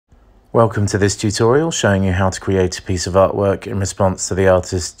Welcome to this tutorial showing you how to create a piece of artwork in response to the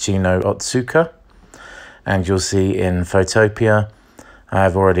artist Chino Otsuka. And you'll see in Photopea, I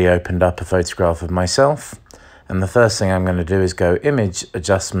have already opened up a photograph of myself. And the first thing I'm going to do is go Image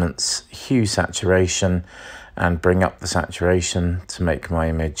Adjustments, Hue Saturation, and bring up the saturation to make my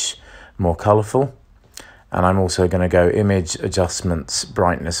image more colourful. And I'm also going to go Image Adjustments,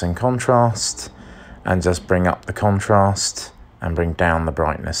 Brightness and Contrast, and just bring up the contrast and bring down the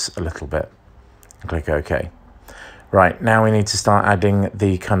brightness a little bit. Click OK. Right, now we need to start adding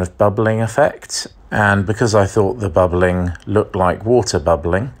the kind of bubbling effect. And because I thought the bubbling looked like water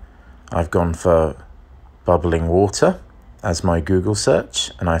bubbling, I've gone for bubbling water as my Google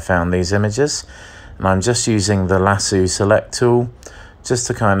search, and I found these images. And I'm just using the lasso select tool just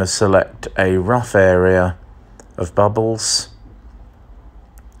to kind of select a rough area of bubbles.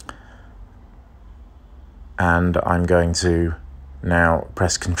 And I'm going to now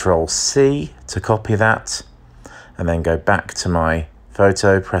press Ctrl C to copy that, and then go back to my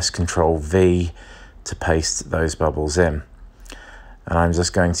photo, press Ctrl V to paste those bubbles in. And I'm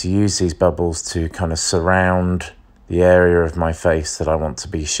just going to use these bubbles to kind of surround the area of my face that I want to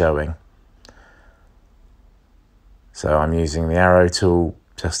be showing. So I'm using the arrow tool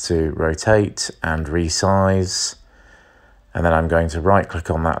just to rotate and resize. And then I'm going to right click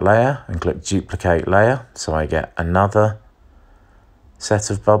on that layer and click duplicate layer, so I get another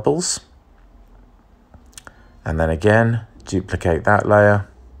set of bubbles. And then again, duplicate that layer.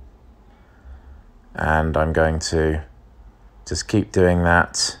 And I'm going to just keep doing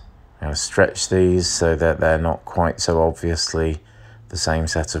that. I'm going to stretch these so that they're not quite so obviously the same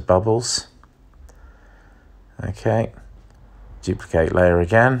set of bubbles. Okay, duplicate layer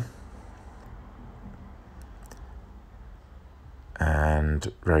again.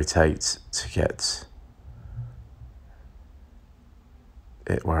 And rotate to get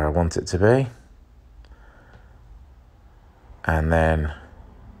it where I want it to be. And then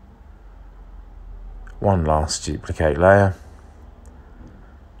one last duplicate layer.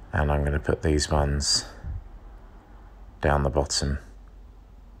 And I'm going to put these ones down the bottom,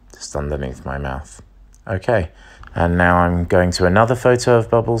 just underneath my mouth. Okay, and now I'm going to another photo of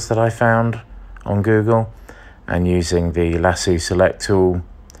bubbles that I found on Google, and using the lasso select tool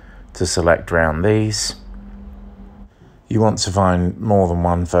to select around these. You want to find more than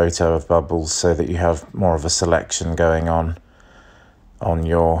one photo of bubbles so that you have more of a selection going on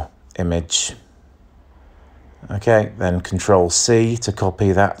your image. Okay, then Ctrl C to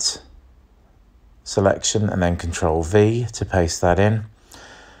copy that selection, and then Ctrl V to paste that in.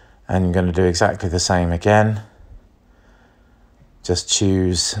 And you're going to do exactly the same again. Just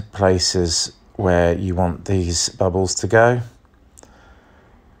choose places where you want these bubbles to go,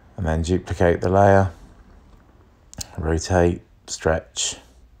 and then duplicate the layer, rotate, stretch,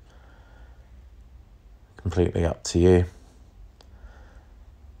 completely up to you.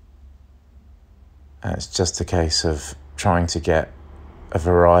 And it's just a case of trying to get a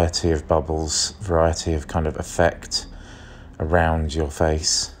variety of bubbles, variety of kind of effect around your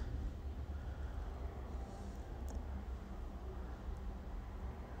face.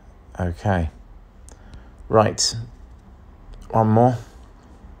 Okay. Right, one more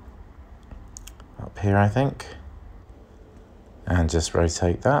up here, I think, and just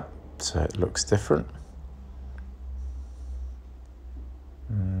rotate that so it looks different.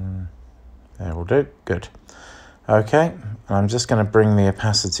 There will do, good. Okay, I'm just going to bring the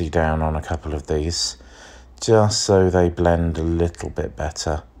opacity down on a couple of these, just so they blend a little bit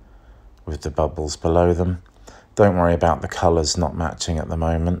better with the bubbles below them. Don't worry about the colours not matching at the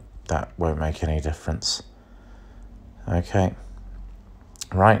moment, that won't make any difference. Okay,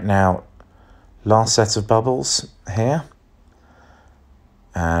 right now, last set of bubbles here.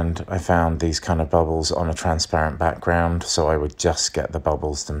 And I found these kind of bubbles on a transparent background, so I would just get the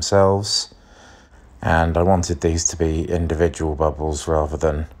bubbles themselves. And I wanted these to be individual bubbles rather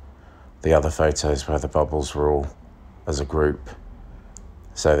than the other photos where the bubbles were all as a group,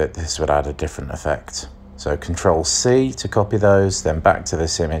 so that this would add a different effect. So Ctrl C to copy those, then back to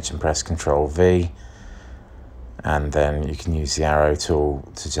this image and press Ctrl V. And then you can use the arrow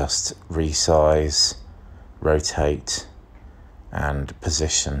tool to just resize, rotate, and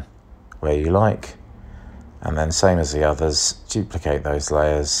position where you like. And then same as the others, duplicate those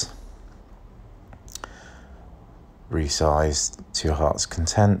layers, resize to your heart's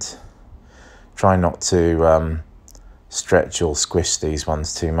content. Try not to stretch or squish these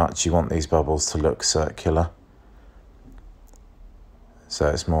ones too much. You want these bubbles to look circular. So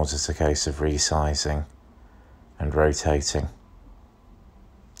it's more just a case of resizing and rotating.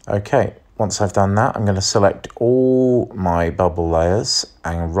 Okay, once I've done that, I'm going to select all my bubble layers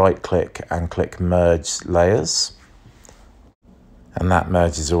and right click and click merge layers. And that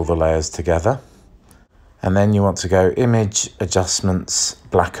merges all the layers together. And then you want to go image adjustments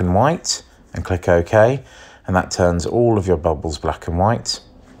black and white and click OK. And that turns all of your bubbles black and white.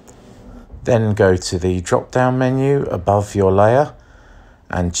 Then go to the drop down menu above your layer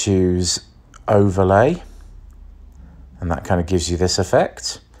and choose overlay. And that kind of gives you this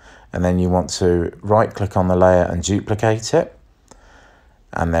effect. And then you want to right click on the layer and duplicate it.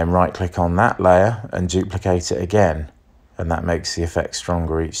 And then right click on that layer and duplicate it again. And that makes the effect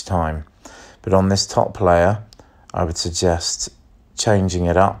stronger each time. But on this top layer, I would suggest changing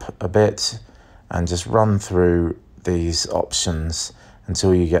it up a bit and just run through these options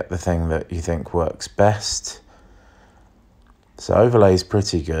until you get the thing that you think works best. So overlay is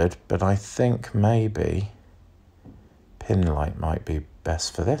pretty good, but I think maybe pin light might be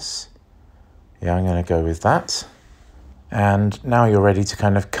best for this. Yeah, I'm going to go with that. And now you're ready to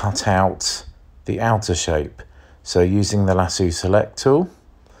kind of cut out the outer shape. So using the lasso select tool,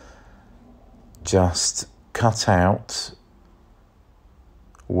 just cut out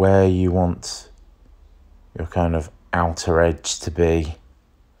where you want your kind of outer edge to be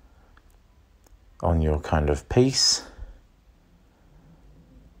on your kind of piece.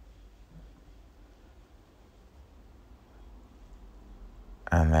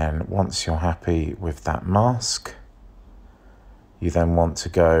 And then once you're happy with that mask, you then want to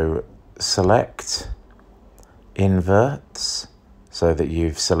go select inverts so that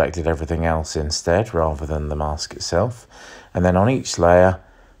you've selected everything else instead rather than the mask itself. And then on each layer,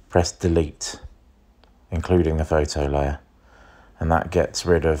 press delete, including the photo layer. And that gets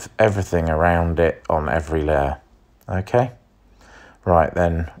rid of everything around it on every layer. Okay. Right,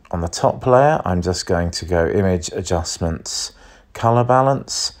 then on the top layer, I'm just going to go image adjustments, color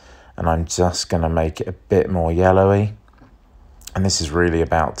balance, and I'm just going to make it a bit more yellowy. And this is really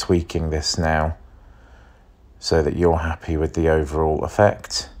about tweaking this now so that you're happy with the overall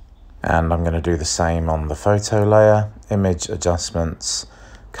effect. And I'm going to do the same on the photo layer, image adjustments,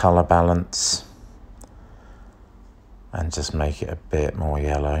 color balance, and just make it a bit more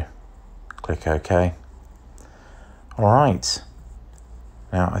yellow. Click OK. All right.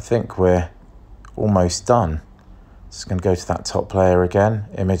 Now I think we're almost done. Just going to go to that top layer again,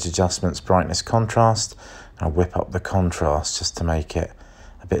 image adjustments, brightness, contrast, and I'll whip up the contrast just to make it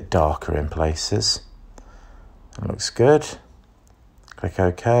a bit darker in places. That looks good. Click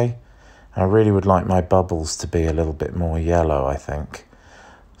OK. And I really would like my bubbles to be a little bit more yellow, I think.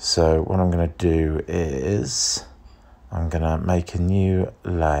 So what I'm going to do is I'm going to make a new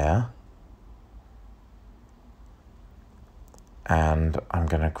layer. And I'm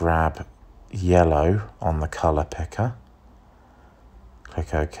going to grab yellow on the color picker.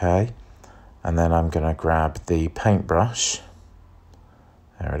 Click OK. And then I'm going to grab the paintbrush.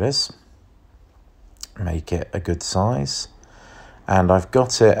 There it is. Make it a good size. And I've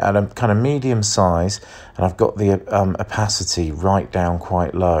got it at a kind of medium size, and I've got the opacity right down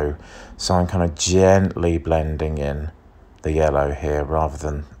quite low. So I'm kind of gently blending in the yellow here rather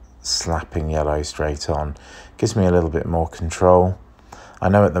than slapping yellow straight on. Gives me a little bit more control. I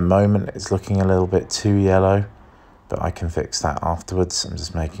know at the moment it's looking a little bit too yellow, but I can fix that afterwards. I'm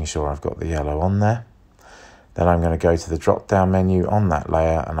just making sure I've got the yellow on there. Then I'm going to go to the drop down menu on that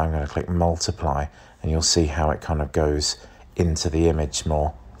layer and I'm going to click multiply, and you'll see how it kind of goes into the image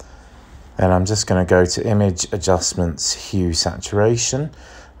more. Then I'm just going to go to image adjustments, hue, saturation.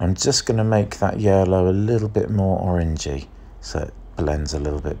 I'm just going to make that yellow a little bit more orangey so it blends a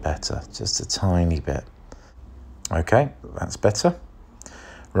little bit better, just a tiny bit. Okay, that's better.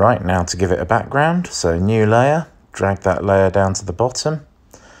 Right, now to give it a background, so new layer, drag that layer down to the bottom,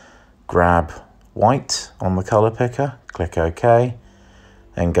 grab white on the color picker, click OK,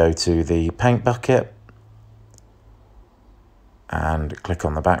 then go to the paint bucket and click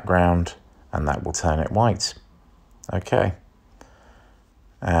on the background, and that will turn it white. Okay,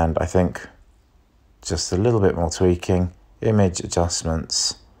 and I think just a little bit more tweaking, image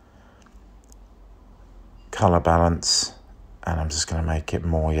adjustments, color balance, and I'm just going to make it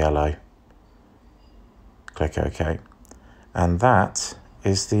more yellow. Click OK. And that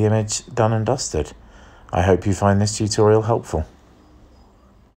is the image done and dusted. I hope you find this tutorial helpful.